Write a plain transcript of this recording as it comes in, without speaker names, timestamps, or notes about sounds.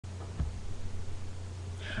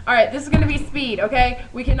All right, this is going to be speed, okay?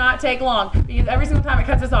 We cannot take long because every single time it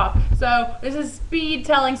cuts us off. So this is speed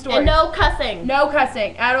telling stories. And no cussing. No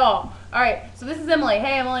cussing at all. All right, so this is Emily.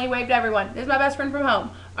 Hey, Emily, wave to everyone. This is my best friend from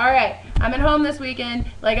home. All right, I'm at home this weekend.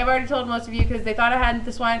 Like I've already told most of you because they thought I had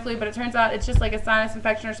the swine flu, but it turns out it's just like a sinus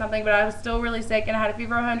infection or something. But I was still really sick and I had a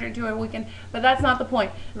fever of 102 a weekend. But that's not the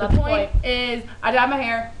point. The point is I dyed my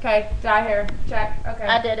hair. Okay, dye hair. Check. Okay.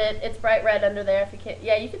 I did it. It's bright red under there. If you can't,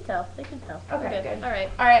 yeah, you can tell. They can tell. Okay, good. All right.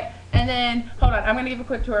 All right, and then hold on. I'm gonna give a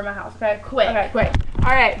quick tour of my house. Okay. Quick. Okay, quick.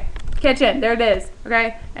 All right, kitchen. There it is.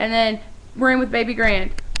 Okay, and then room with baby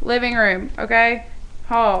Grand. Living room. Okay.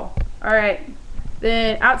 Hall. All right.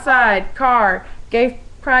 Then outside, car, gay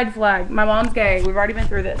pride flag. My mom's gay. We've already been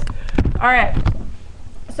through this. All right.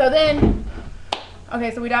 So then, okay,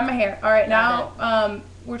 so we dyed my hair. All right, now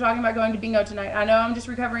we're talking about going to bingo tonight. I know I'm just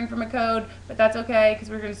recovering from a code, but that's okay because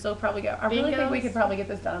we're going to still probably go. I really think we could probably get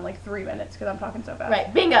this done in like 3 minutes because I'm talking so fast.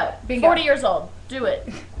 Right, bingo. 40 years old. Do it.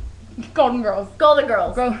 Golden girls. Golden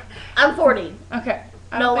girls. I'm 40. Okay.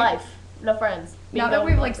 No life. No friends. Now that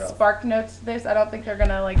we've like spark notes this, I don't think they're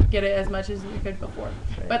gonna like get it as much as we could before.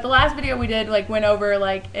 Right. But the last video we did like went over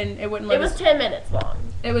like and it wouldn't let us. It was 10 minutes long.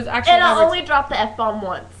 It was actually. And I only dropped the F-bomb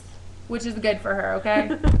once. Which is good for her,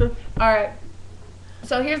 okay? Alright.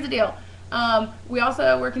 So here's the deal. We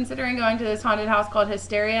also were considering going to this haunted house called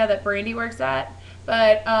Hysteria that Brandy works at.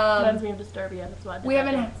 But reminds me of Disturbia, that's why I did we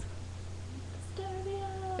haven't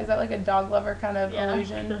Disturbia. Is that like a dog lover kind of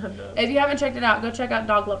illusion? No. If you haven't checked it out, go check out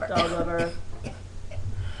Dog Lover. Dog Lover.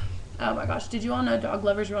 Oh my gosh, did you all know Dog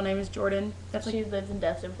Lover's real name is Jordan? That's she lives in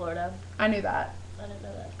Destin, Florida. I knew that. I didn't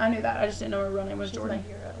know that. I knew that. I just didn't know her real name was Jordan.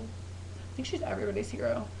 She's my hero. I think she's everybody's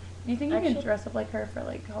hero. Do you think you can dress up like her for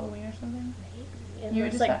like Halloween or something? Maybe. And you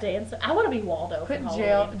just like dance. I want to be Waldo. Put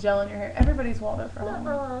gel in your hair. Everybody's Waldo for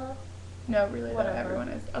Halloween. No, really, whatever. Everyone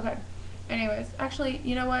is. Okay. Anyways, actually,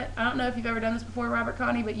 you know what? I don't know if you've ever done this before, Robert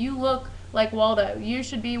Connie, but you look like Waldo. You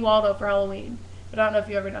should be Waldo for Halloween. But I don't know if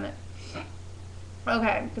you've ever done it.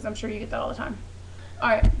 Okay, because I'm sure you get that all the time.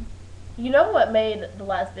 Alright. You know what made the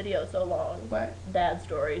last video so long? What? Dad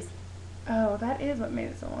stories. Oh, that is what made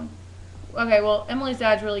it so long. Okay, well, Emily's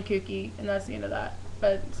dad's really kooky, and that's the end of that.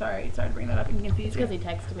 But sorry to bring that up and confuse you. Because he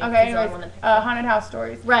texted me. Okay, anyways, haunted house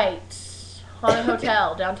stories. Right. Haunted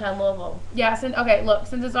hotel, downtown Louisville. Yeah, okay, look,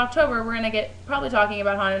 since it's October, we're going to get probably talking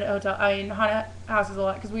about haunted houses a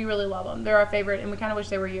lot because we really love them. They're our favorite, and we kind of wish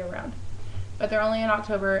they were year-round. But they're only in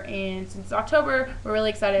October, and since it's October, we're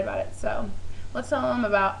really excited about it. So let's tell them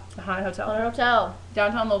about the haunted hotel. Haunted hotel.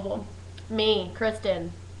 Downtown Louisville. Me,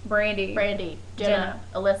 Kristen. Brandy, Jenna,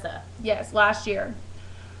 Alyssa. Yes, last year.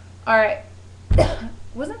 All right.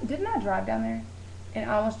 Didn't I drive down there and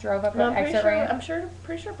I almost drove up that exit ramp? I'm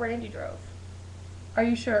pretty sure Brandy drove. Are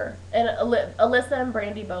you sure? And Alyssa and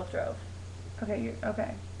Brandy both drove. Okay,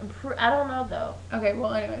 okay. I don't know though. Okay,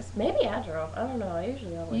 well, anyways. Maybe I drove. I don't know. I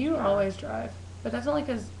usually always drive. You always drive, but that's only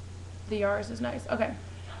because the Yaris is nice. Okay.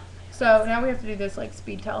 So now we have to do this like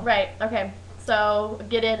speed tell. Right. Okay. So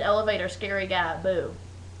get in elevator, scary guy. Boo.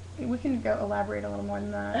 We can go elaborate a little more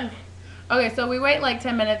than that. Okay, so we wait like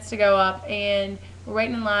 10 minutes to go up, and we're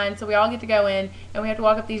waiting in line, so we all get to go in, and we have to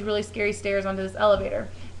walk up these really scary stairs onto this elevator.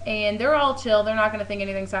 And they're all chill. They're not going to think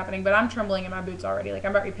anything's happening, but I'm trembling in my boots already. Like,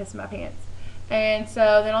 I'm about to piss in my pants. And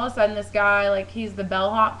so then all of a sudden, this guy, like, he's the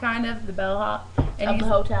bellhop, kind of, the bellhop. Of the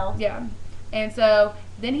hotel? Yeah. And so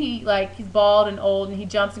then he, like, he's bald and old, and he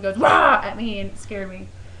jumps and goes, "Rah!" at me, and it scared me.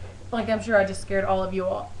 Like, I'm sure I just scared all of you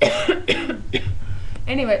all.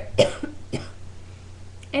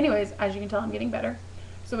 Anyways, as you can tell, I'm getting better.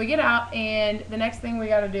 So we get out, and the next thing we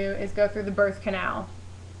got to do is go through the birth canal.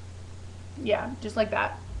 Yeah, just like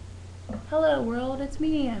that. Hello, world, it's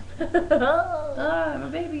me. I'm a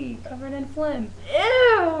baby covered in phlegm.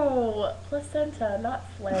 Ew! Placenta, not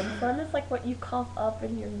phlegm. Phlegm is like what you cough up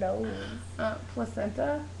in your nose.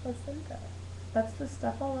 Placenta? Placenta. That's the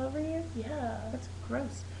stuff all over you? Yeah. That's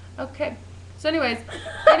gross. Okay. So anyways,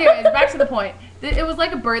 back to the point. It was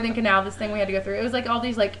like a birthing canal, this thing we had to go through. It was like all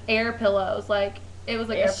these like air pillows. Like, it was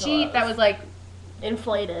like a sheet that was like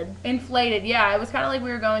inflated, yeah. It was kind of like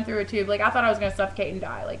we were going through a tube. Like, I thought I was going to suffocate and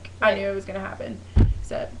die. Like, right. I knew it was going to happen.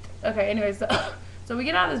 Except, okay, anyways, so we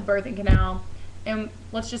get out of this birthing canal, and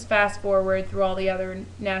let's just fast forward through all the other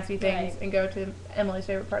nasty things and go to Emily's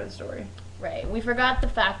favorite part of the story. Right. We forgot the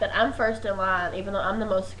fact that I'm first in line, even though I'm the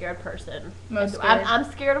most scared person. Most scared. I'm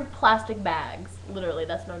scared of plastic bags. Literally,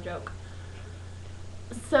 that's no joke.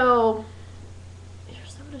 So, you're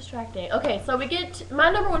so distracting. Okay, so we get, my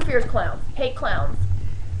number one fear is clowns. Hate clowns.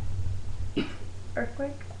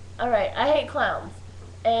 Earthquake? Alright, I hate clowns.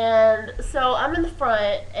 And so I'm in the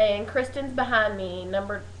front, and Kristen's behind me,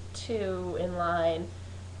 number 2 in line.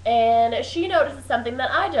 And she notices something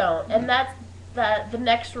that I don't, and that's that the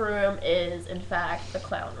next room is, in fact, the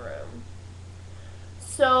clown room.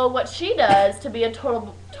 So what she does to be a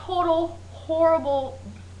total horrible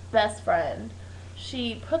best friend,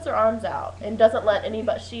 she puts her arms out and doesn't let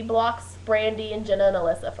anybody. She blocks Brandy and Jenna and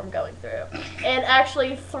Alyssa from going through, and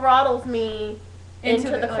actually throttles me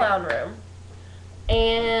into the clown room.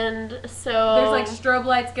 And so there's like strobe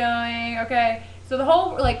lights going. Okay, so the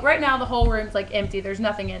whole right now the whole room's like empty. There's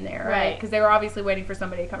nothing in there, right? Because they were obviously waiting for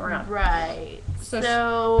somebody to come around. Right.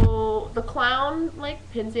 So the clown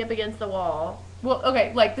pins me up against the wall. Well,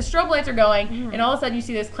 okay, the strobe lights are going, and all of a sudden you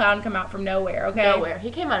see this clown come out from nowhere, okay? Nowhere. He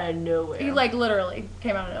came out of nowhere. He, literally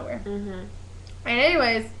came out of nowhere. And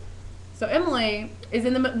anyways, so Emily is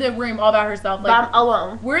in the room all by herself. I'm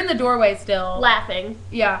alone. We're in the doorway still. Laughing.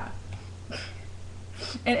 Yeah.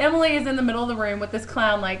 And Emily is in the middle of the room with this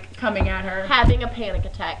clown, coming at her. Having a panic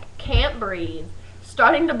attack. Can't breathe.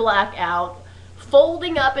 Starting to black out.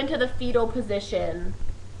 Folding up into the fetal position.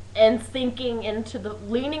 And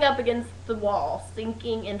leaning up against the wall,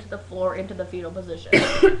 sinking into the floor, into the fetal position.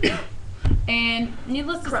 And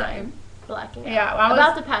needless to say, blacking out. Yeah, I was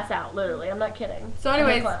about to pass out, literally. I'm not kidding. So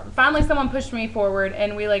anyways, finally someone pushed me forward,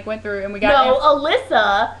 and we went through, and we got... No,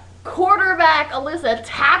 Alyssa, quarterback Alyssa,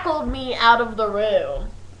 tackled me out of the room.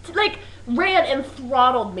 Ran and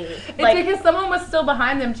throttled me. It's because someone was still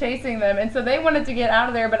behind them chasing them, and so they wanted to get out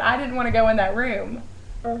of there, but I didn't want to go in that room.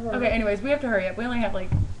 Okay, anyways, we have to hurry up. We only have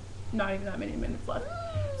not even that many minutes left.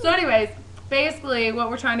 So anyways, basically what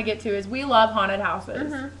we're trying to get to is we love haunted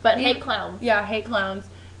houses. But hate clowns. Yeah, hate clowns.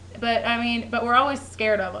 But but we're always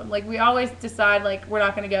scared of them. We always decide we're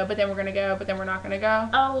not going to go, but then we're going to go, but then we're not going to go.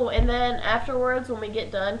 Oh, and then afterwards when we get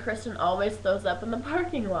done, Kristen always throws up in the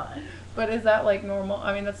parking lot. But is that normal?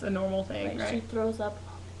 I mean, that's a normal thing, right? She throws up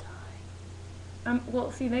all the time. Well,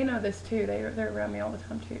 see, they know this too. They're around me all the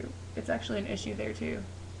time too. It's actually an issue there too.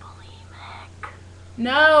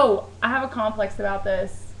 No, I have a complex about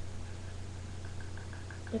this.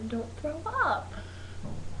 Then don't throw up.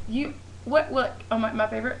 My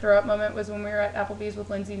favorite throw up moment was when we were at Applebee's with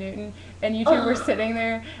Lindsay Newton, and you two were sitting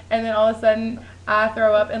there, and then all of a sudden I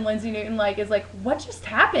throw up, and Lindsay Newton is what just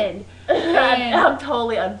happened? And I'm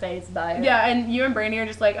totally unfazed by it. Yeah, and you and Brandy are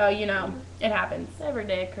just oh, it happens.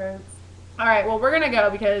 Everyday occurrence. All right, well, we're gonna go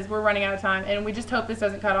because we're running out of time, and we just hope this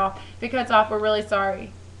doesn't cut off. If it cuts off, we're really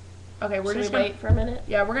sorry. Okay, we're just gonna wait for a minute.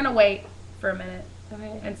 Yeah, we're gonna wait for a minute.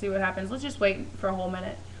 Okay. And see what happens. Let's just wait for a whole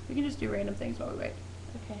minute. We can just do random things while we wait.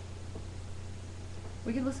 Okay.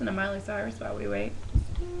 We could listen to Miley Cyrus while we wait.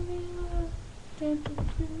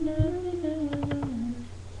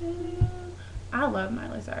 I love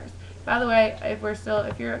Miley Cyrus. By the way, if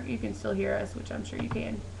you can still hear us, which I'm sure you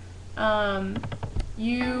can.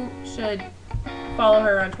 You should follow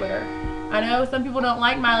her on Twitter. I know some people don't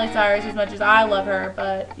like Miley Cyrus as much as I love her,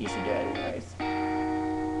 but you should do it anyways.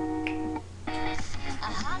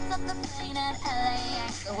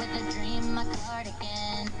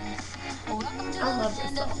 I love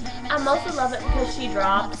this song. I mostly love it because she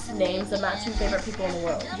drops names of my two favorite people in the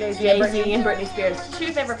world. Jay-Z and Britney Spears.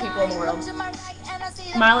 Two favorite people in the world.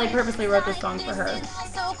 Miley purposely wrote this song for her.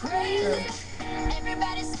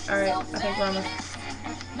 Alright, I think we're almost...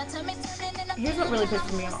 Here's what really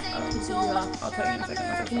pisses me off. I'll tell you in a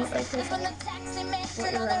second. Can you say Kristen?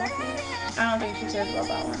 What you're asking? I don't think she cares about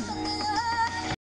that one.